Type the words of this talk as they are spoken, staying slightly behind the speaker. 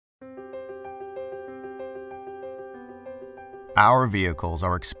Our vehicles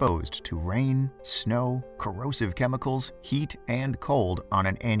are exposed to rain, snow, corrosive chemicals, heat, and cold on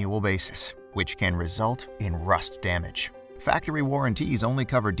an annual basis, which can result in rust damage. Factory warranties only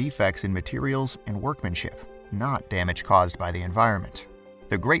cover defects in materials and workmanship, not damage caused by the environment.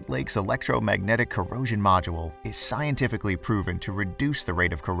 The Great Lakes Electromagnetic Corrosion Module is scientifically proven to reduce the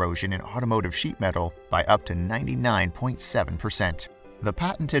rate of corrosion in automotive sheet metal by up to 99.7%. The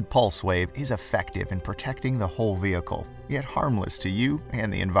patented pulse wave is effective in protecting the whole vehicle, yet harmless to you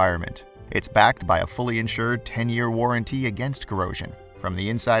and the environment. It's backed by a fully insured 10-year warranty against corrosion, from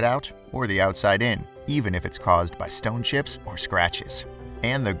the inside out or the outside in, even if it's caused by stone chips or scratches.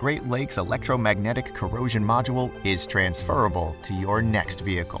 And the Great Lakes Electromagnetic Corrosion Module is transferable to your next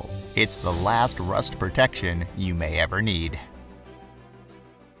vehicle. It's the last rust protection you may ever need.